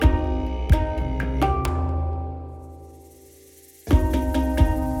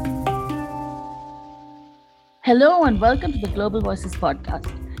Hello and welcome to the Global Voices podcast,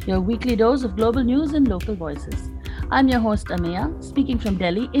 your weekly dose of global news and local voices. I'm your host Ameya, speaking from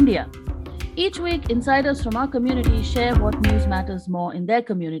Delhi, India. Each week, insiders from our community share what news matters more in their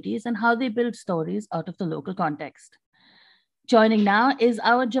communities and how they build stories out of the local context. Joining now is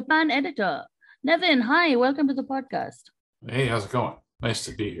our Japan editor, Nevin. Hi, welcome to the podcast. Hey, how's it going? Nice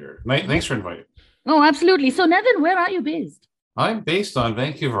to be here. Thanks for inviting. Oh, absolutely. So, Nevin, where are you based? I'm based on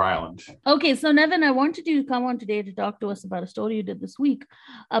Vancouver Island. Okay, so Nevin, I wanted you to come on today to talk to us about a story you did this week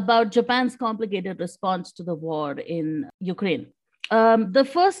about Japan's complicated response to the war in Ukraine. The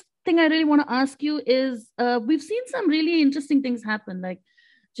first thing I really want to ask you is we've seen some really interesting things happen. Like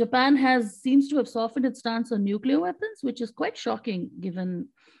Japan seems to have softened its stance on nuclear weapons, which is quite shocking given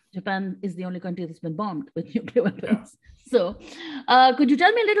Japan is the only country that's been bombed with nuclear weapons. Yeah. So could you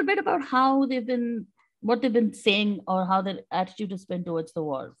tell me a little bit about how what they've been saying or how their attitude has been towards the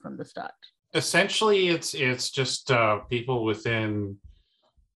war from the start? Essentially, it's just people within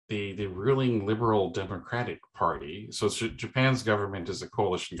the ruling Liberal Democratic Party. So Japan's government is a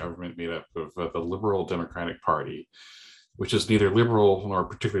coalition government made up of the Liberal Democratic Party, which is neither liberal nor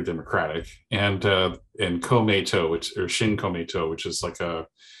particularly democratic, and Komeito, or Shin Komeito, which is like a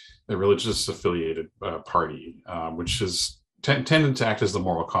religious affiliated party, which is tended to act as the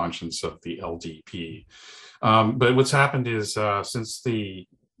moral conscience of the LDP. But what's happened is since the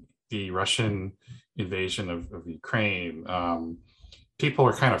Russian invasion of Ukraine, people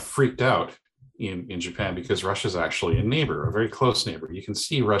are kind of freaked out in Japan because Russia's actually a neighbor, a very close neighbor. You can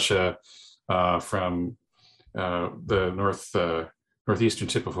see Russia from the northeastern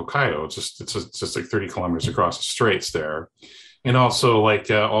tip of Hokkaido. It's just like 30 kilometers across the straits there. And also, like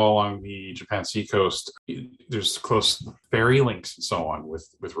all along the Japan sea coast, there's close ferry links and so on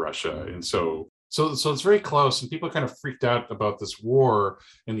with Russia, and so it's very close. And people are kind of freaked out about this war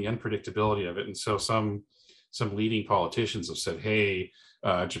and the unpredictability of it. And so some leading politicians have said, "Hey,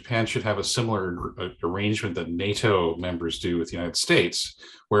 Japan should have a similar arrangement that NATO members do with the United States,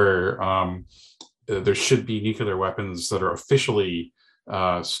 where there should be nuclear weapons that are officially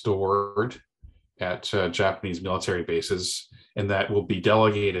stored at Japanese military bases, and that will be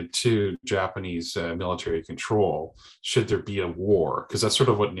delegated to Japanese military control should there be a war," because that's sort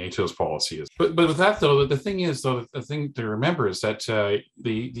of what NATO's policy is. But with that, though, the thing to remember is that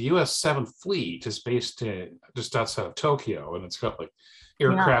the U.S. 7th Fleet is based just outside of Tokyo, and it's got like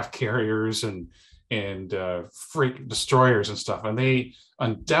aircraft carriers and freight destroyers and stuff, and they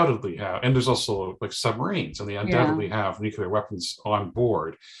undoubtedly have, and there's also like submarines, and they undoubtedly have nuclear weapons on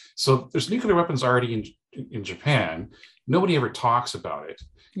board. So there's nuclear weapons already in Japan. Nobody ever talks about it,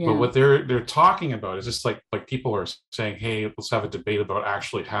 but what they're talking about is just like people are saying, "Hey, let's have a debate about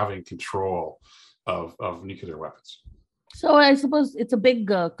actually having control of nuclear weapons." So I suppose it's a big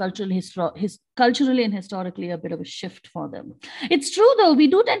culturally and historically a bit of a shift for them. It's true, though. We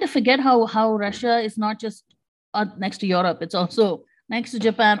do tend to forget how Russia is not just next to Europe. It's also next to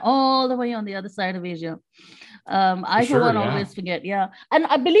Japan, all the way on the other side of Asia. I always forget. Yeah. And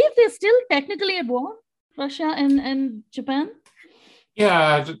I believe they're still technically at war, Russia and Japan.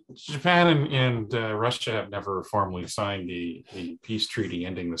 Yeah, Japan and Russia have never formally signed the peace treaty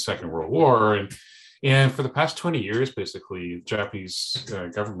ending the Second World War. And for the past 20 years, basically, the Japanese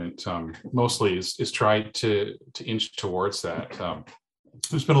government mostly is tried to inch towards that.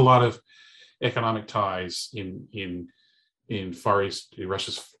 There's been a lot of economic ties in Far East,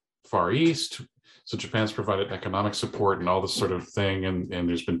 Russia's Far East. So Japan's provided economic support and all this sort of thing. And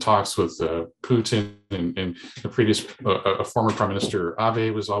there's been talks with Putin and the previous, a former Prime Minister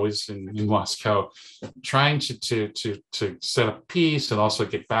Abe was always in Moscow trying to set up peace and also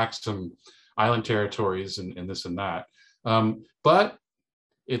get back some island territories and this and that. But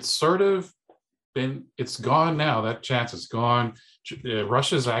it's sort of it's gone now. That chance is gone.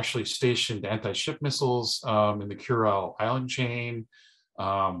 Russia's actually stationed anti-ship missiles in the Kuril island chain,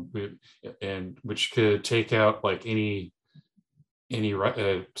 and which could take out like any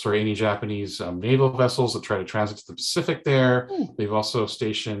Japanese naval vessels that try to transit to the Pacific there. They've also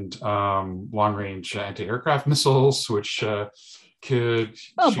stationed long-range anti-aircraft missiles, which could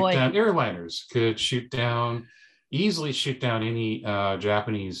shoot down airliners, could easily shoot down any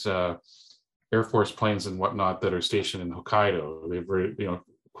Japanese Air Force planes and whatnot that are stationed in Hokkaido. They've very,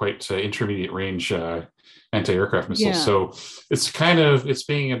 quite intermediate range anti-aircraft missiles. Yeah. So it's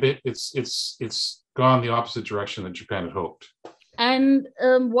gone the opposite direction that Japan had hoped. And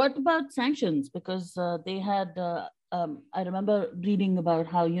what about sanctions? Because they had, I remember reading about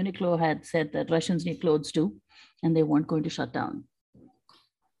how Uniqlo had said that Russians need clothes too, and they weren't going to shut down.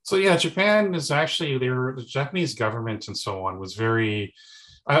 So yeah, Japan is actually, the Japanese government and so on was very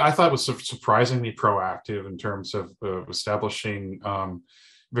I thought was surprisingly proactive in terms of establishing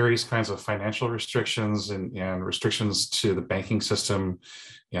various kinds of financial restrictions and restrictions to the banking system,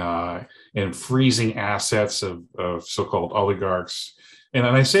 and freezing assets of so-called oligarchs. And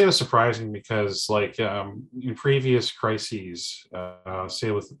I say it was surprising because, like, in previous crises,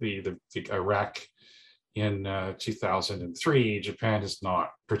 say with the Iraq in 2003, Japan has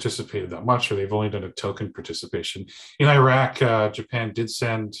not participated that much, or they've only done a token participation. In Iraq, Japan did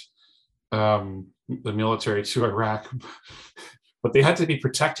send the military to Iraq, but they had to be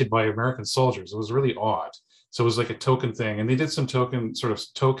protected by American soldiers. It was really odd. So it was like a token thing, and they did some token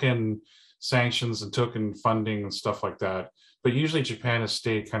sanctions and token funding and stuff like that. But usually Japan has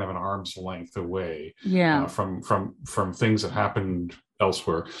stayed kind of an arm's length away from things that happened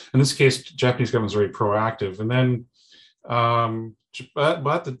elsewhere. In this case, Japanese government is very proactive. And then,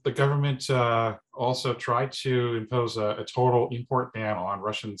 but the government also tried to impose a total import ban on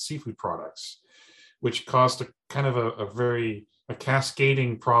Russian seafood products, which caused a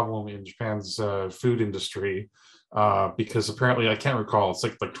cascading problem in Japan's food industry, because apparently, I can't recall, it's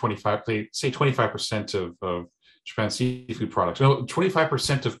like 25, they say 25% of Japan's seafood products.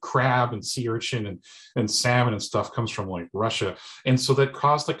 25% of crab and sea urchin and salmon and stuff comes from like Russia. And so that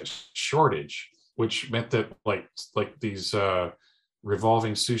caused like a shortage, which meant that like these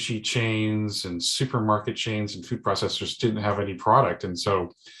revolving sushi chains and supermarket chains and food processors didn't have any product. And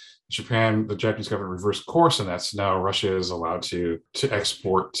so the Japanese government reversed course in that. So now Russia is allowed to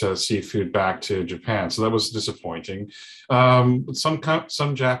export seafood back to Japan. So that was disappointing.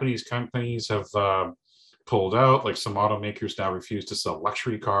 Some Japanese companies have pulled out, like some automakers now refuse to sell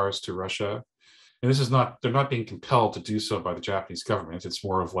luxury cars to Russia. And they're not being compelled to do so by the Japanese government. It's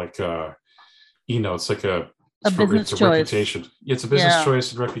more of like it's like a business choice. Reputation. It's a business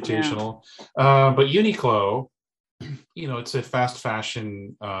choice and reputational. But Uniqlo, it's a fast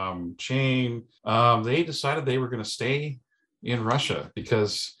fashion chain. They decided they were going to stay in Russia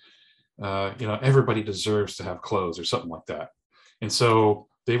because, everybody deserves to have clothes or something like that. And so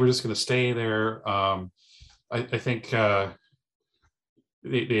they were just going to stay there. I think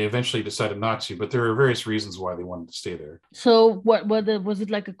they eventually decided not to, but there are various reasons why they wanted to stay there. So was it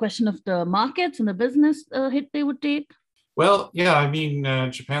like a question of the markets and the business hit they would take? Well, yeah, I mean,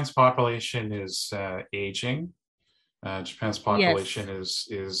 Japan's population is aging. Japan's population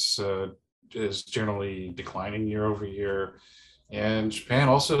is generally declining year over year, and Japan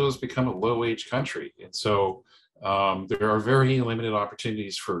also has become a low-wage country, and so there are very limited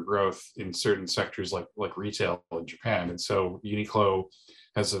opportunities for growth in certain sectors like retail in Japan. And so Uniqlo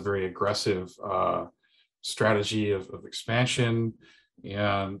has a very aggressive strategy of expansion,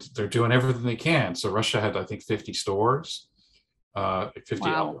 and they're doing everything they can. So Russia had, I think, 50 stores, 50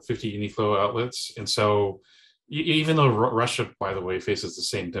 Uniqlo outlets. And so even though Russia, by the way, faces the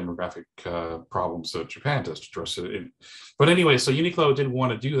same demographic problems that Japan does, but anyway, so Uniqlo didn't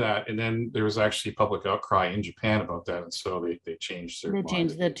want to do that, and then there was actually public outcry in Japan about that, and so they changed their mind. They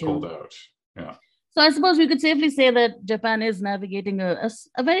changed their tune. Pulled out. Yeah. So I suppose we could safely say that Japan is navigating a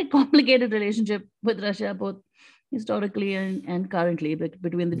very complicated relationship with Russia, both historically and currently,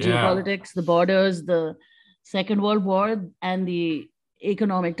 between the geopolitics, the borders, the Second World War, and the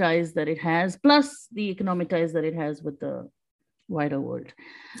economic ties that it has, plus the economic ties that it has with the wider world.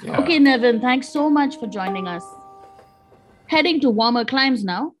 Yeah. Okay, Nevin, thanks so much for joining us. Heading to warmer climes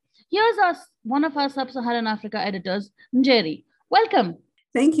now, here's one of our Sub-Saharan Africa editors, Njeri. Welcome.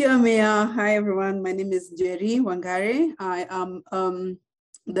 Thank you, Amia. Hi, everyone. My name is Njeri Wangare. I am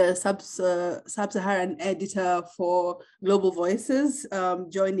the Sub-Saharan editor for Global Voices,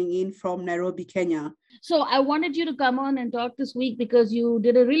 joining in from Nairobi, Kenya. So I wanted you to come on and talk this week because you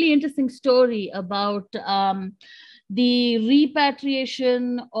did a really interesting story about the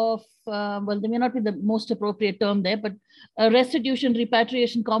repatriation of, well, they may not be the most appropriate term there, but a restitution,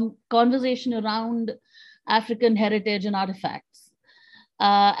 repatriation conversation around African heritage and artifacts.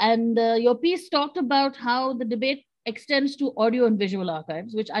 And your piece talked about how the debate extends to audio and visual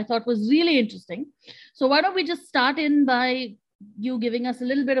archives, which I thought was really interesting. So why don't we just start in by you giving us a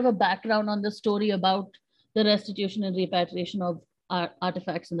little bit of a background on the story about the restitution and repatriation of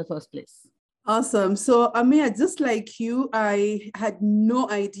artifacts in the first place. Awesome. So, Amia, just like you, I had no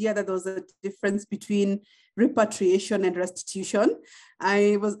idea that there was a difference between repatriation and restitution.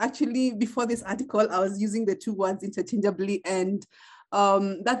 I was actually, before this article, I was using the two words interchangeably, and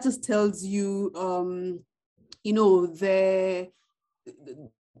that just tells you,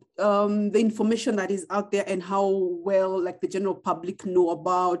 the information that is out there and how well, like, the general public know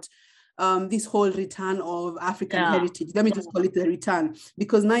about this whole return of African heritage. Let me just call it the return,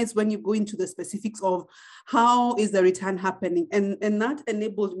 because now it's when you go into the specifics of how is the return happening. And that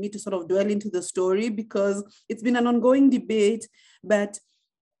enabled me to sort of dwell into the story, because it's been an ongoing debate, but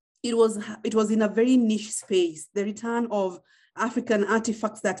it was in a very niche space. The return of African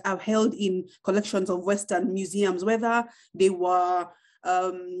artifacts that are held in collections of Western museums, whether they were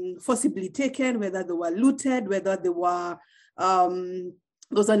forcibly taken, whether they were looted, whether they were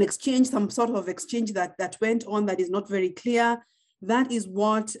there was an exchange, some sort of exchange that went on that is not very clear. That is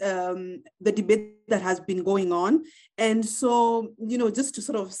what the debate that has been going on. And so, just to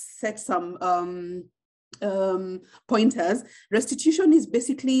sort of set some pointers, restitution is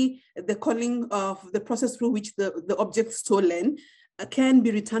basically the calling of the process through which the object stolen can be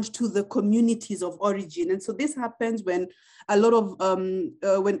returned to the communities of origin. And so this happens when a lot of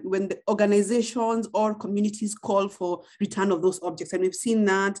when the organizations or communities call for return of those objects. And we've seen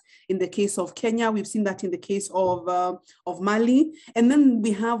that in the case of Kenya, we've seen that in the case of Mali. And then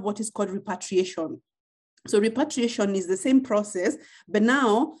we have what is called repatriation. So repatriation is the same process, but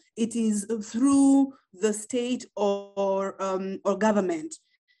now it is through the state or government.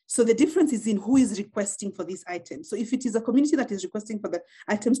 So the difference is in who is requesting for these items. So if it is a community that is requesting for the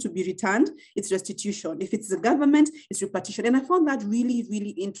items to be returned, it's restitution. If it's the government, it's repatriation. And I found that really, really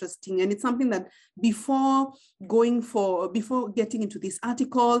interesting. And it's something that before getting into this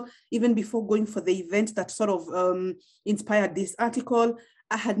article, even before going for the event that sort of inspired this article,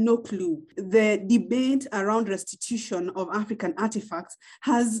 I had no clue. The debate around restitution of African artifacts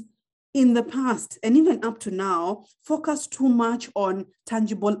has, in the past, and even up to now, focused too much on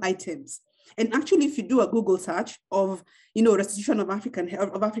tangible items. And actually, if you do a Google search of, restitution of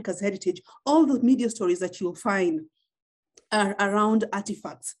Africa's heritage, all the media stories that you'll find are around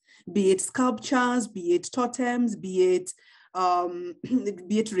artifacts, be it sculptures, be it totems, be it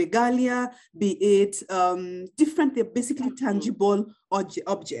regalia, be it different, they're basically tangible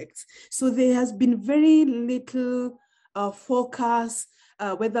objects. So there has been very little focus,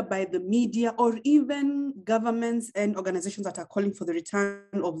 whether by the media or even governments and organizations that are calling for the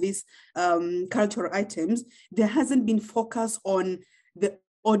return of these cultural items. There hasn't been focus on the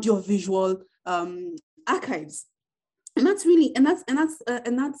audiovisual archives. And that's really,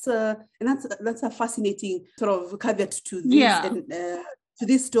 that's a fascinating sort of caveat to this to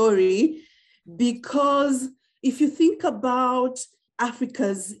this story, because if you think about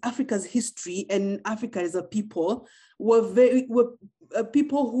Africa's history, and Africa as a people, we're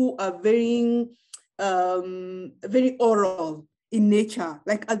people who are very very oral in nature,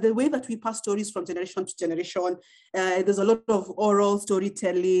 like the way that we pass stories from generation to generation. There's a lot of oral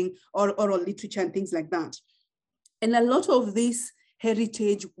storytelling or oral literature and things like that. And a lot of this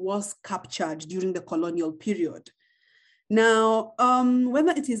heritage was captured during the colonial period. Now,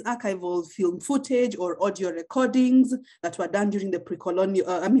 whether it is archival film footage or audio recordings that were done during the pre-colonial,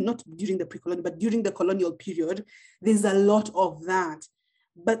 not during the pre-colonial, but during the colonial period, there's a lot of that.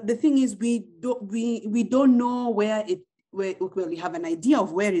 But the thing is, we don't know where we have an idea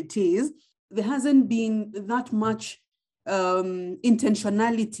of where it is. There hasn't been that much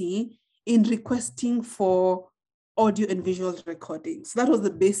intentionality in requesting for audio and visual recordings. That was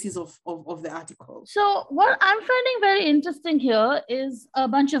the basis of the article. So what I'm finding very interesting here is a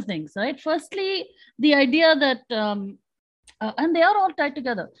bunch of things, right? Firstly, the idea that, and they are all tied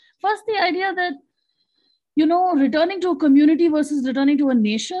together. First, the idea that, returning to a community versus returning to a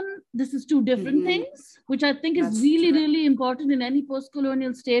nation, this is two different things, which I think is really, really important in any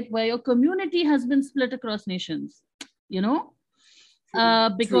post-colonial state where your community has been split across nations,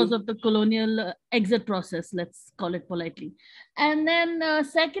 because of the colonial exit process, let's call it politely. And then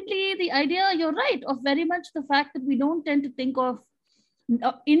secondly, the idea, you're right, of very much the fact that we don't tend to think of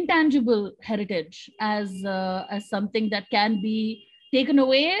intangible heritage as something that can be taken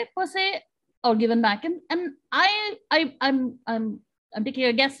away per se or given back. And I'm taking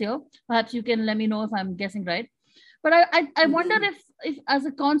a guess here. Perhaps you can let me know if I'm guessing right. But I wonder if as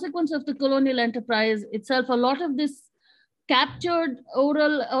a consequence of the colonial enterprise itself, a lot of this captured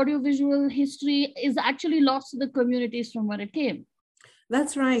oral audiovisual history is actually lost to the communities from where it came.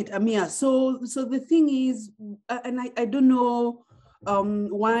 That's right, Amia. So the thing is, and I don't know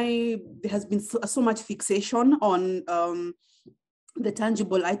why there has been so much fixation on the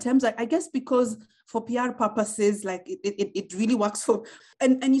tangible items. I guess because for PR purposes, like it really works for,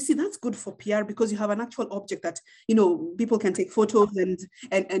 and you see, that's good for PR because you have an actual object that, people can take photos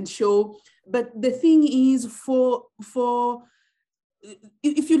and show. But the thing is, for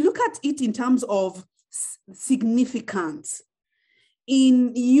if you look at it in terms of significance,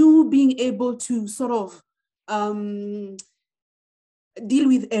 in you being able to sort of deal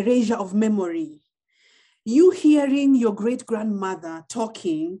with erasure of memory. You hearing your great-grandmother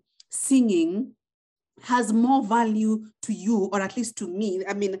talking, singing, has more value to you, or at least to me.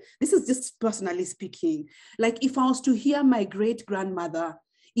 I mean, this is just personally speaking. Like if I was to hear my great-grandmother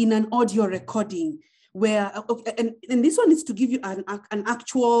in an audio recording, where, and this one is to give you an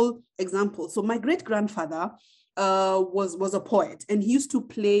actual example. So my great-grandfather was a poet, and he used to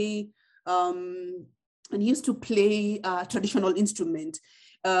play a traditional instrument.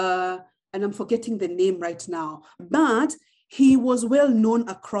 And I'm forgetting the name right now, but he was well known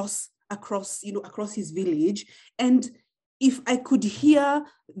across his village. And if I could hear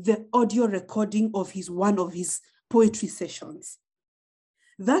the audio recording of one of his poetry sessions,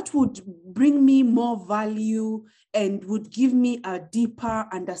 that would bring me more value and would give me a deeper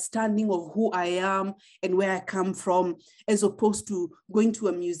understanding of who I am and where I come from, as opposed to going to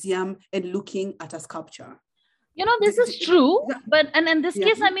a museum and looking at a sculpture. You know, this is true, but and in this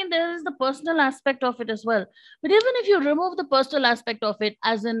case, I mean, there is the personal aspect of it as well. But even if you remove the personal aspect of it,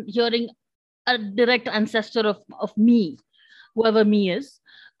 as in hearing a direct ancestor of me, whoever me is,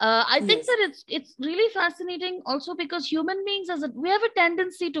 I think that it's really fascinating also, because human beings, we have a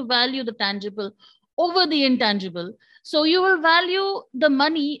tendency to value the tangible over the intangible. So you will value the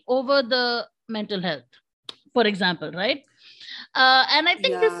money over the mental health, for example, right? And I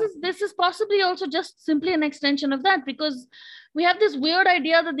think this is possibly also just simply an extension of that, because we have this weird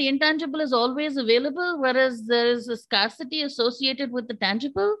idea that the intangible is always available, whereas there is a scarcity associated with the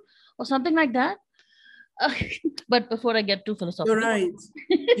tangible or something like that. But before I get too philosophical.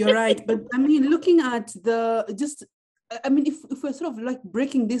 You're right. But I mean, looking at if we're sort of like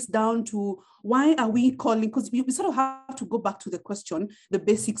breaking this down to why are we calling, because we sort of have to go back to the question, the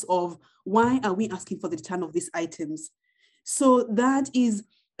basics of why are we asking for the return of these items? So that is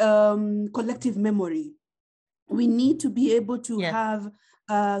collective memory. We need to be able to have,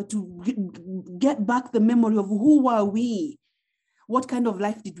 to get back the memory of who are we? What kind of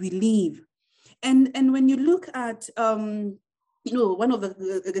life did we live? And when you look at, one of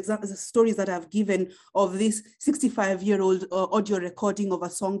the stories that I've given of this 65-year-old audio recording of a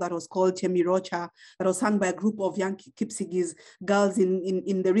song that was called Chemirocha, that was sung by a group of young Kipsigis girls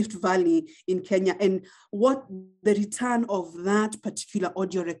in the Rift Valley in Kenya, and what the return of that particular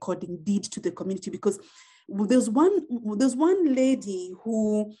audio recording did to the community. Because there's one lady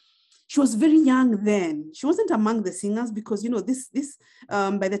who, she was very young then. She wasn't among the singers, because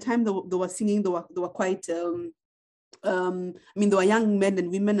by the time they were singing, they were quite there were young men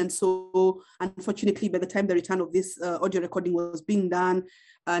and women, and so unfortunately, by the time the return of this audio recording was being done,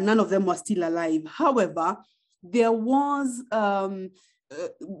 none of them were still alive. However, there was,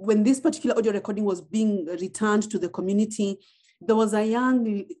 when this particular audio recording was being returned to the community, there was a young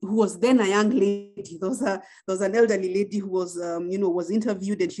lady. There was an elderly lady who was, was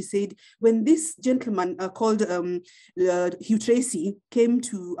interviewed, and she said, when this gentleman called Hugh Tracy came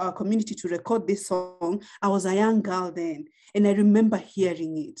to our community to record this song, I was a young girl then, and I remember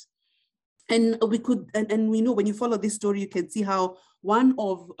hearing it. And we know, when you follow this story, you can see how one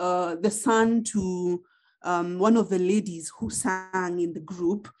of the son to one of the ladies who sang in the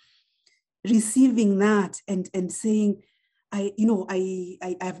group, receiving that and saying, I've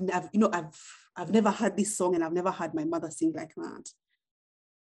never heard this song, and I've never heard my mother sing like that.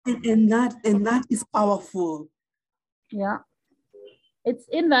 And that is powerful. Yeah, it's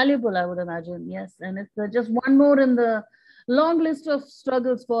invaluable, I would imagine. Yes, and it's just one more in the long list of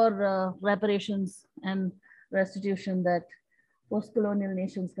struggles for reparations and restitution that post-colonial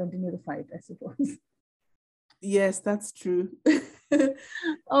nations continue to fight, I suppose. Yes, that's true. Okay,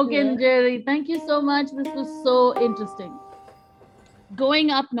 Njeri, thank you so much. This was so interesting.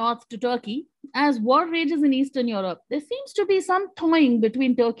 Going up north to Turkey, as war rages in Eastern Europe, there seems to be some toying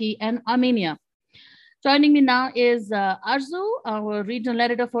between Turkey and Armenia. Joining me now is Arzu, our regional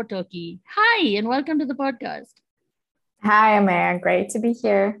editor for Turkey. Hi, and welcome to the podcast. Hi, Amaya. Great to be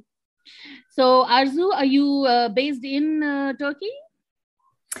here. So, Arzu, are you based in Turkey?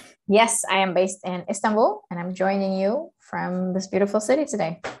 Yes, I am based in Istanbul, and I'm joining you from this beautiful city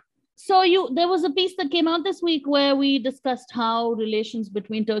today. So there was a piece that came out this week where we discussed how relations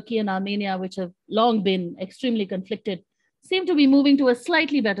between Turkey and Armenia, which have long been extremely conflicted, seem to be moving to a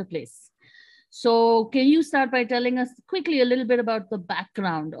slightly better place. So can you start by telling us quickly a little bit about the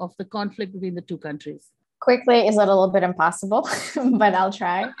background of the conflict between the two countries? Quickly is a little bit impossible, but I'll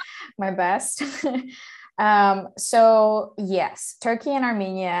try my best. So yes, Turkey and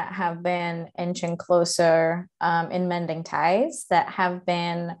Armenia have been inching closer in mending ties that have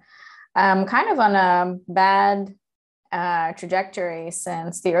been kind of on a bad trajectory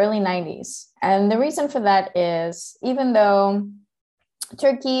since the early 90s. And the reason for that is, even though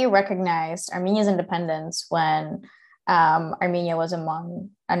Turkey recognized Armenia's independence when Armenia was among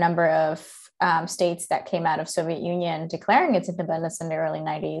a number of states that came out of Soviet Union declaring its independence in the early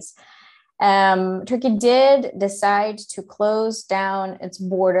 90s. Turkey did decide to close down its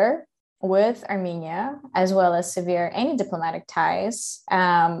border with Armenia, as well as sever any diplomatic ties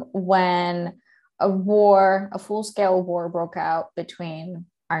when a full-scale war broke out between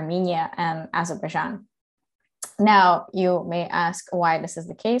Armenia and Azerbaijan. Now, you may ask why this is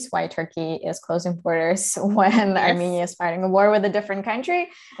the case, why Turkey is closing borders when Armenia is fighting a war with a different country.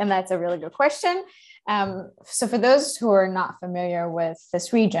 And that's a really good question. So for those who are not familiar with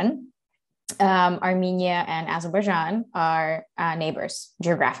this region, Armenia and Azerbaijan are neighbors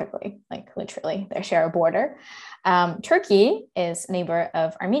geographically, like literally, they share a border. Turkey is a neighbor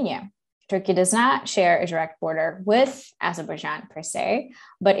of Armenia. Turkey does not share a direct border with Azerbaijan per se,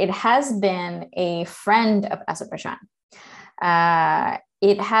 but it has been a friend of Azerbaijan.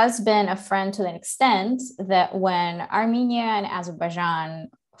 It has been a friend to the extent that when Armenia and Azerbaijan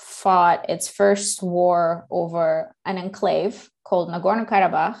fought its first war over an enclave called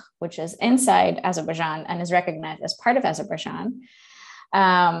Nagorno-Karabakh, which is inside Azerbaijan and is recognized as part of Azerbaijan,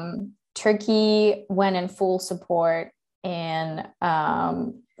 Turkey went in full support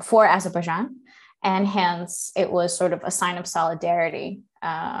for Azerbaijan, and hence it was sort of a sign of solidarity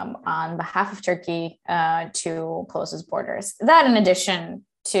on behalf of Turkey to close its borders. That, in addition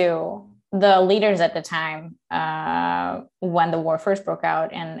to the leaders at the time, when the war first broke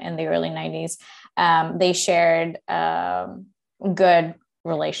out in the early 90s, they shared good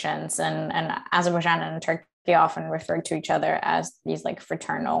relations, and Azerbaijan and Turkey often referred to each other as these like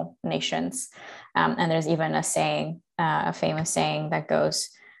fraternal nations. And there's even a saying, a famous saying that goes,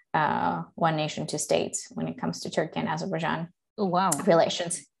 one nation, two states, when it comes to Turkey and Azerbaijan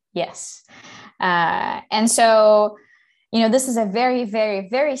relations. Yes. And so, this is a very, very,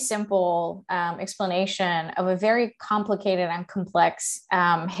 very simple explanation of a very complicated and complex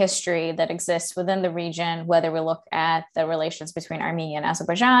history that exists within the region, whether we look at the relations between Armenia and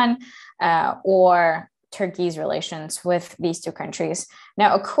Azerbaijan or Turkey's relations with these two countries.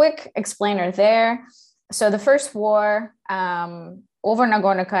 Now, a quick explainer there. So the first war over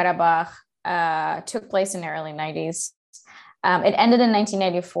Nagorno-Karabakh took place in the early 90s. It ended in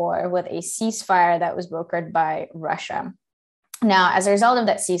 1994 with a ceasefire that was brokered by Russia. Now, as a result of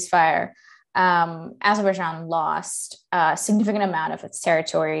that ceasefire, Azerbaijan lost a significant amount of its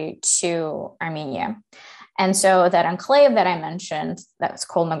territory to Armenia. And so that enclave that I mentioned, that's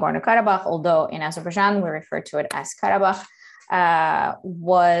called Nagorno-Karabakh, although in Azerbaijan we refer to it as Karabakh,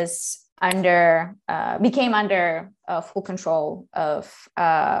 became under full control of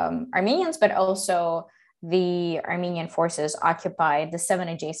Armenians, but also the Armenian forces occupied the 7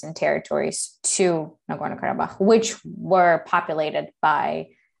 adjacent territories to Nagorno-Karabakh, which were populated by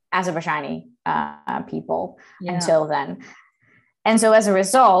Azerbaijani people until then. And so as a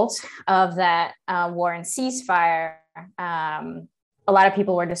result of that war and ceasefire, a lot of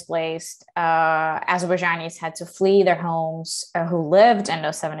people were displaced. Azerbaijanis had to flee their homes who lived in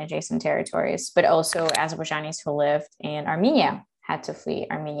those 7 adjacent territories, but also Azerbaijanis who lived in Armenia had to flee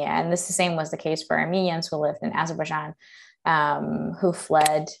Armenia. And the same was the case for Armenians who lived in Azerbaijan, who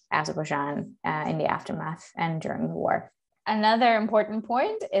fled Azerbaijan in the aftermath and during the war. Another important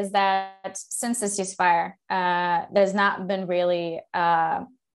point is that since the ceasefire, there's not been really a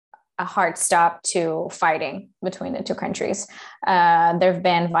hard stop to fighting between the two countries. There have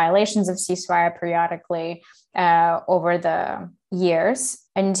been violations of ceasefire periodically over the years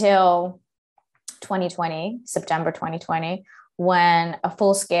until 2020, September 2020, when a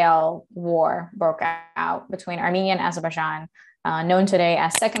full-scale war broke out between Armenia and Azerbaijan, known today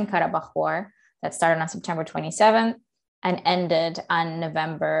as Second Karabakh War, that started on September 27th and ended on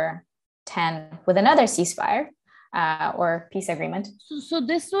November 10 with another ceasefire or peace agreement. So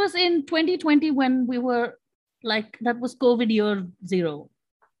this was in 2020 when we were that was COVID year 0.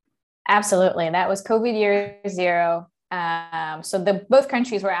 Absolutely. That was COVID year 0. So both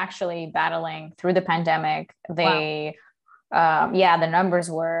countries were actually battling through the pandemic. The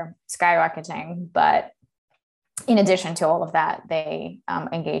numbers were skyrocketing, but in addition to all of that, they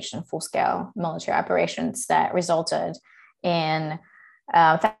engaged in full-scale military operations that resulted in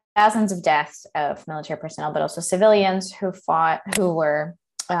thousands of deaths of military personnel, but also civilians who were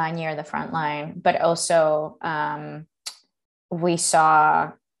near the front line. But also we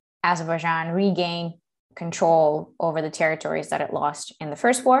saw Azerbaijan regain control over the territories that it lost in the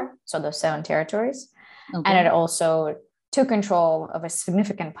first war, so those 7 territories. Okay. And it also took control of a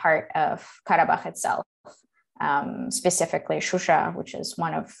significant part of Karabakh itself, specifically Shusha, which is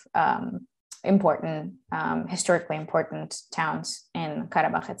one of important, historically important towns in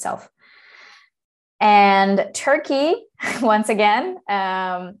Karabakh itself. And Turkey, once again,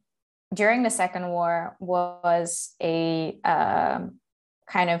 during the Second War, was a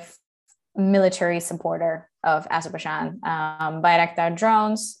kind of military supporter of Azerbaijan. Bayraktar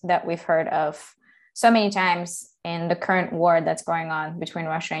drones that we've heard of so many times in the current war that's going on between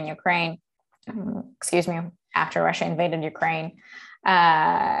Russia and Ukraine, after Russia invaded Ukraine,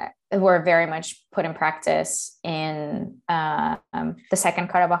 were very much put in practice in the Second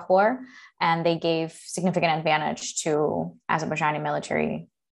Karabakh War, and they gave significant advantage to Azerbaijani military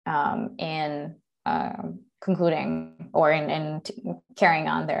in concluding or in carrying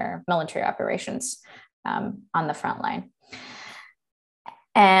on their military operations on the front line.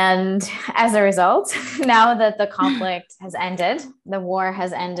 And as a result, now that the conflict has ended, the war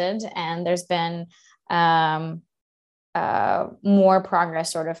has ended, and there's been more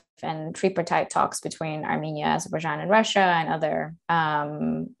progress sort of in tripartite talks between Armenia, Azerbaijan, and Russia and other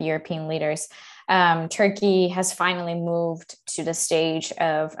European leaders, Turkey has finally moved to the stage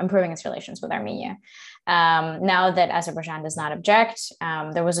of improving its relations with Armenia. Now that Azerbaijan does not object,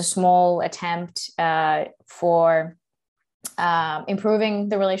 there was a small attempt for improving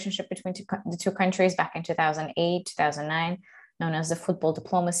the relationship between the two countries back in 2008, 2009, known as the football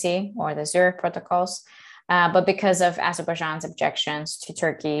diplomacy or the Zurich protocols. But because of Azerbaijan's objections to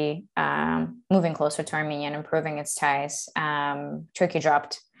Turkey moving closer to Armenia and improving its ties, Turkey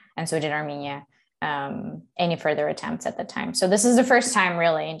dropped, and so did Armenia, any further attempts at the time. So this is the first time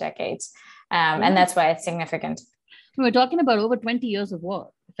really in decades. And that's why it's significant. We're talking about over 20 years of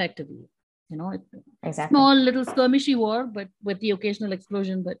war, effectively. Exactly. Small little skirmishy war, but with the occasional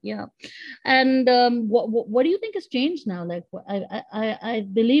explosion. But yeah, and what do you think has changed now? Like, I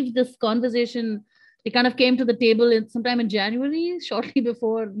believe this conversation, it kind of came to the table sometime in January, shortly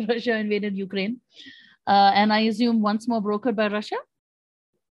before Russia invaded Ukraine, and I assume once more brokered by Russia.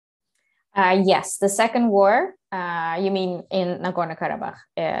 Yes, the second war. You mean in Nagorno-Karabakh?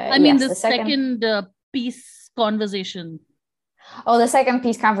 I mean, yes, the second peace conversation. Oh, the second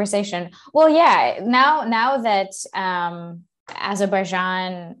peace conversation. Well, yeah. Now that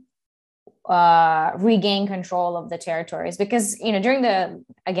Azerbaijan regained control of the territories, because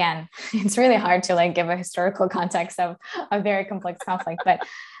again, it's really hard to give a historical context of a very complex conflict, but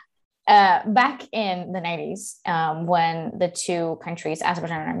back in the 90s, when the two countries,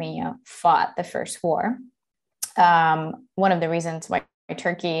 Azerbaijan and Armenia, fought the first war, one of the reasons why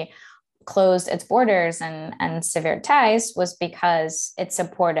Turkey closed its borders and severed ties was because it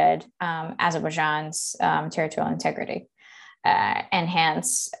supported Azerbaijan's territorial integrity. And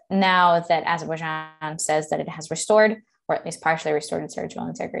hence, now that Azerbaijan says that it has restored, or at least partially restored, its territorial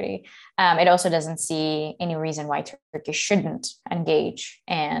integrity, it also doesn't see any reason why Turkey shouldn't engage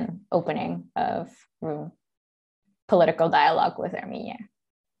in opening of political dialogue with Armenia.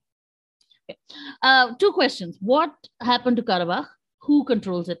 Okay. Two questions. What happened to Karabakh? Who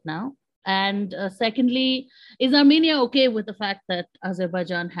controls it now? And secondly, is Armenia okay with the fact that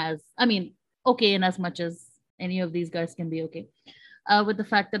Azerbaijan okay in as much as any of these guys can be okay, with the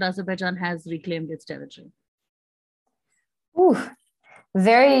fact that Azerbaijan has reclaimed its territory? Ooh,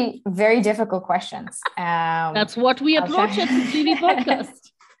 very, very difficult questions. That's what we approach at the TV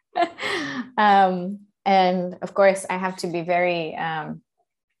podcast. And of course, I have to be very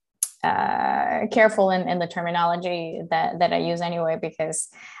careful in the terminology that I use anyway, because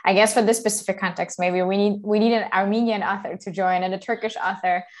I guess for this specific context, maybe we need an Armenian author to join and a Turkish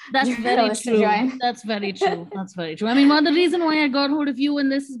author. That's very true. That's very true. That's very true. I mean, one of the reasons why I got hold of you in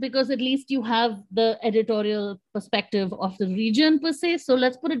this is because at least you have the editorial perspective of the region per se. So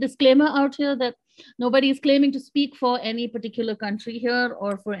let's put a disclaimer out here that nobody is claiming to speak for any particular country here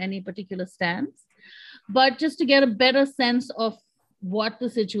or for any particular stance, but just to get a better sense of what the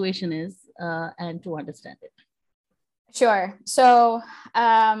situation is and to understand it. Sure. So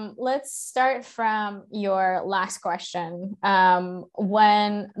let's start from your last question.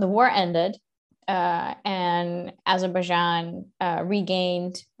 When the war ended and Azerbaijan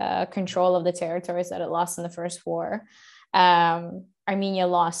regained control of the territories that it lost in the first war, Armenia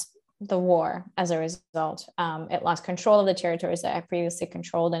lost the war as a result. It lost control of the territories that it previously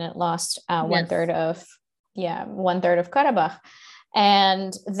controlled, and it lost one third of Karabakh.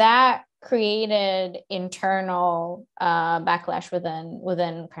 And that created internal backlash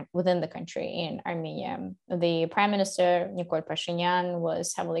within the country in Armenia. The Prime Minister, Nikol Pashinyan,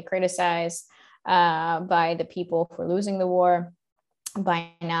 was heavily criticized by the people for losing the war, by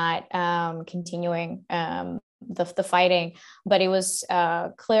not continuing the fighting. But it was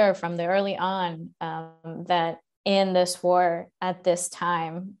clear from the early on that in this war at this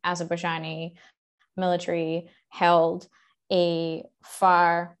time, Azerbaijani military held a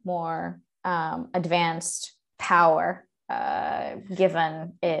far more advanced power,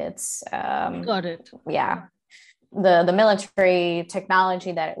 given its Got it. Yeah, the military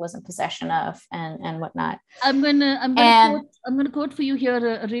technology that it was in possession of and whatnot. I'm gonna quote for you here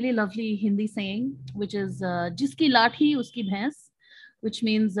a really lovely Hindi saying, which is "Jiski lathi uski bhais," which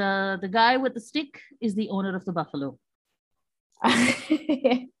means the guy with the stick is the owner of the buffalo.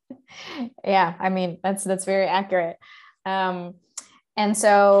 Yeah, I mean that's very accurate. And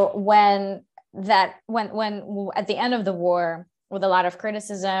so when at the end of the war, with a lot of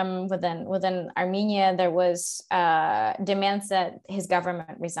criticism within Armenia, there was demands that his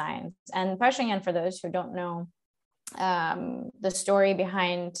government resigns. And Pashinyan, for those who don't know the story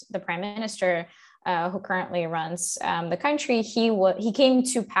behind the prime minister who currently runs the country, he came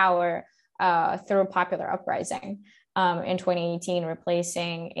to power through a popular uprising in 2018,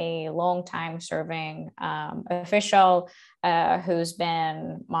 replacing a long-time serving official who's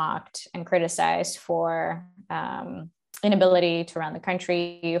been mocked and criticized for inability to run the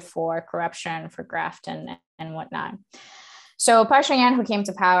country, for corruption, for graft and whatnot. So Pashinyan, who came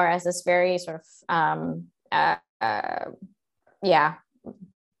to power as this very sort of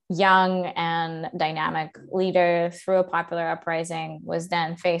young and dynamic leader through a popular uprising, was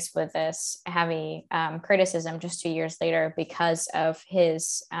then faced with this heavy criticism just 2 years later because of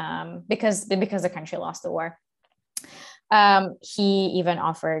his because the country lost the war. He even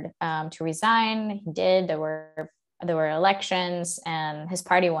offered to resign. He did. There were elections, and his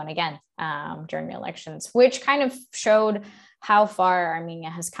party won again during the elections, which kind of showed how far Armenia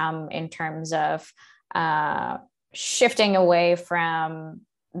has come in terms of shifting away from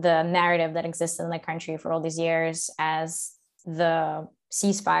the narrative that existed in the country for all these years as the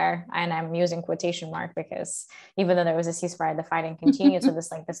ceasefire. And I'm using quotation mark because even though there was a ceasefire, the fighting continued. So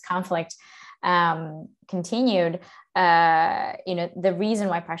this conflict continued. The reason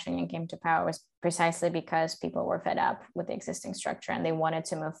why Pashinyan came to power was precisely because people were fed up with the existing structure and they wanted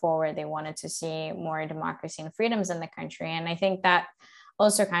to move forward. They wanted to see more democracy and freedoms in the country. And I think that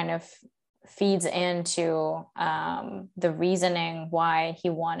also kind of feeds into the reasoning why he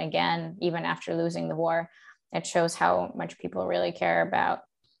won again, even after losing the war. It shows how much people really care about,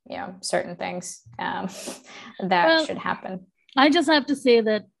 certain things that should happen. I just have to say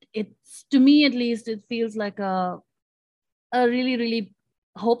that it's, to me at least, it feels like a really, really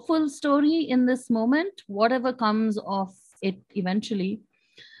hopeful story in this moment, whatever comes of it eventually.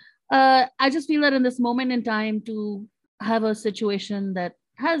 I just feel that in this moment in time, to have a situation that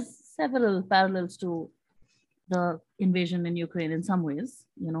has several parallels to the invasion in Ukraine in some ways,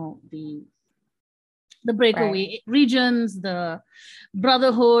 the breakaway regions, the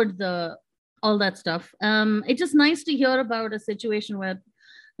brotherhood, all that stuff. It's just nice to hear about a situation where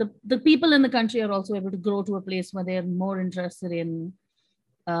the people in the country are also able to grow to a place where they're more interested in,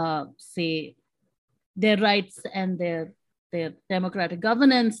 say, their rights and their democratic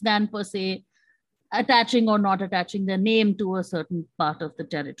governance than per se attaching or not attaching their name to a certain part of the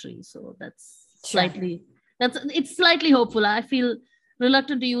territory. So that's slightly hopeful. I feel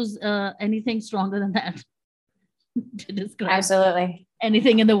reluctant to use anything stronger than that to describe absolutely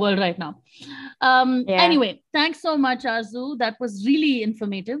anything in the world right now. Anyway, thanks so much, Arzu. That was really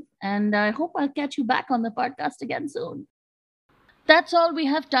informative. And I hope I'll catch you back on the podcast again soon. That's all we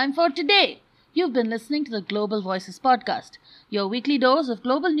have time for today. You've been listening to the Global Voices podcast, your weekly dose of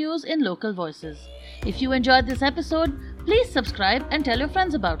global news in local voices. If you enjoyed this episode, please subscribe and tell your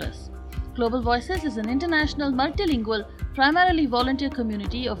friends about us. Global Voices is an international, multilingual, primarily volunteer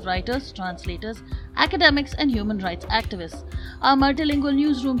community of writers, translators, academics, and human rights activists. Our multilingual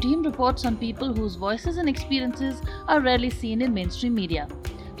newsroom team reports on people whose voices and experiences are rarely seen in mainstream media.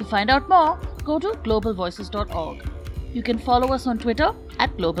 To find out more, go to globalvoices.org. You can follow us on Twitter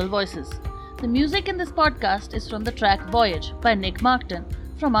at Global Voices. The music in this podcast is from the track Voyage by Nick Markton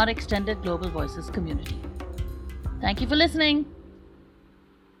from our extended Global Voices community. Thank you for listening.